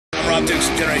I'm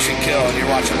Dukes of Generation Kill, and you're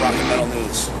watching Rock and Metal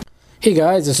News. Hey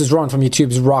guys, this is Ron from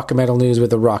YouTube's Rock and Metal News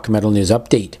with a Rock and Metal News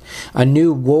update. A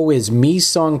new Woe Is Me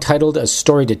song titled A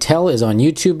Story to Tell is on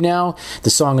YouTube now. The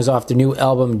song is off the new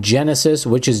album Genesi,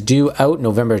 which is due out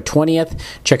November 20th.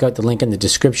 Check out the link in the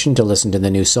description to listen to the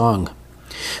new song.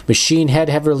 Machine Head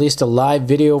have released a live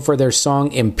video for their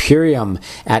song Imperium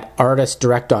at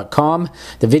artistdirect.com.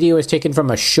 The video is taken from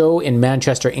a show in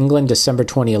Manchester, England, December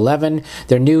 2011.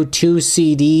 Their new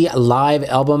 2-CD live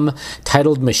album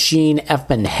titled Machine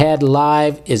Effin' Head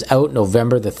Live is out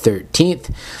November the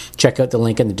 13th. Check out the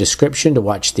link in the description to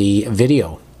watch the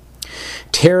video.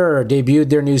 Terror debuted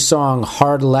their new song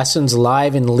Hard Lessons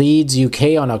live in Leeds,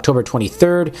 UK on October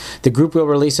 23rd. The group will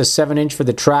release a 7-inch for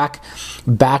the track,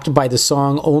 backed by the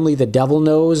song Only the Devil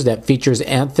Knows that features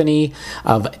Anthony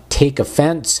of Take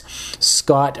Offense.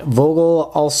 Scott Vogel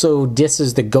also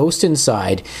disses the ghost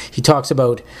inside. He talks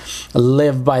about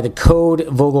live by the code.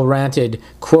 Vogel ranted,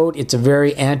 quote, "It's a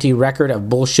very anti-record of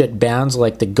bullshit bands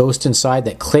like the Ghost Inside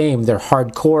that claim they're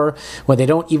hardcore when they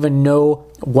don't even know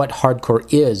what hardcore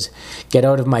is. Get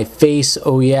out of my face.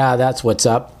 Oh yeah, that's what's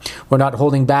up. We're not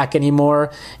holding back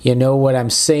anymore. You know what I'm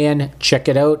saying? Check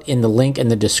it out in the link in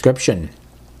the description."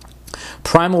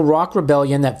 Primal Rock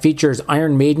Rebellion, that features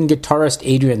Iron Maiden guitarist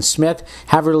Adrian Smith,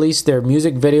 have released their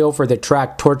music video for the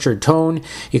track Tortured Tone.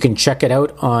 You can check it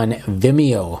out on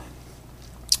Vimeo.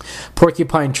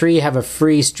 Porcupine Tree have a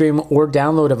free stream or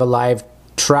download of a live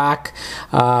track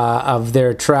of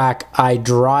their track I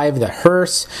Drive the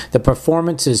Hearse. The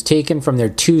performance is taken from their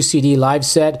 2-CD live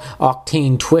set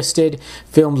Octane Twisted,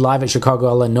 filmed live at Chicago,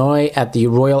 Illinois at the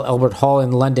Royal Albert Hall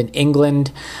in London,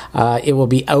 England. It will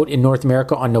be out in North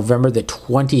America on November the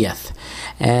 20th,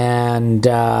 and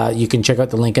you can check out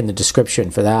the link in the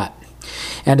description for that.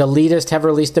 And Elitist have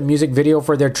released a music video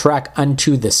for their track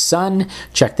Unto the Sun.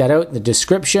 Check that out in the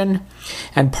description.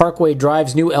 And Parkway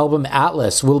Drive's new album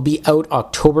Atlas will be out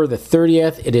October the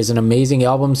 30th. It is an amazing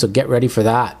album, so get ready for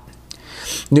that.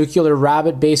 Nuclear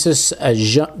Rabbit bassist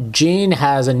Gene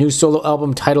has a new solo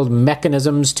album titled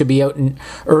Mechanisms to be out in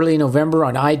early November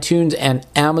on iTunes and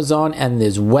Amazon and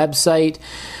his website.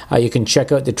 You can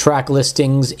check out the track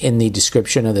listings in the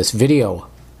description of this video.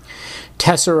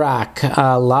 TesseracT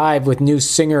live with new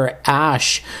singer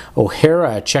Ash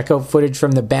Herrera. Check out footage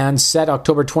from the band's set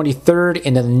October 23rd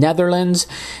in the Netherlands,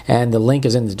 and the link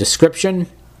is in the description.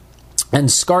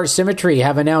 And Symmetry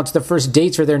have announced the first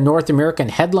dates for their North American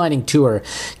headlining tour.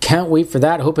 Can't wait for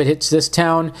that. Hope it hits this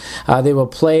town. They will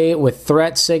play with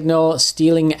Threat Signal,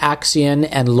 Stealing Axion,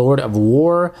 and Lord of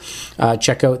War.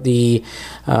 Check out the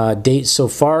dates so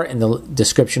far in the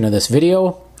description of this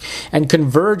video. And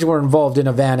Converge were involved in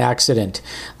a van accident.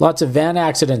 Lots of van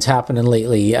accidents happening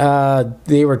lately.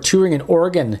 They were touring in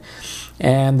Oregon,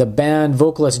 and the band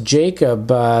vocalist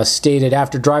Jacob stated,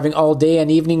 "After driving all day and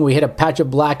evening, we hit a patch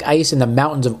of black ice in the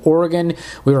mountains of Oregon.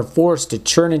 We were forced to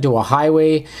turn into a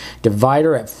highway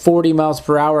divider at 40 miles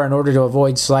per hour in order to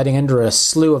avoid sliding under a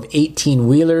slew of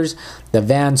 18-wheelers. The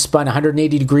van spun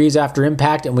 180 degrees after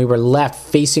impact, and we were left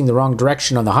facing the wrong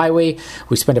direction on the highway.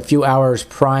 We spent a few hours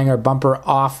prying our bumper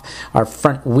off our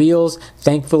front wheels.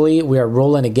 Thankfully, we are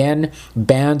rolling again.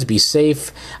 Bands, be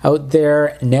safe out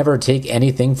there. Never take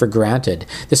anything for granted."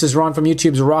 This is Ron from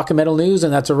YouTube's Rock and Metal News,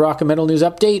 and that's a Rock and Metal News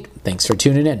update. Thanks for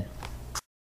tuning in.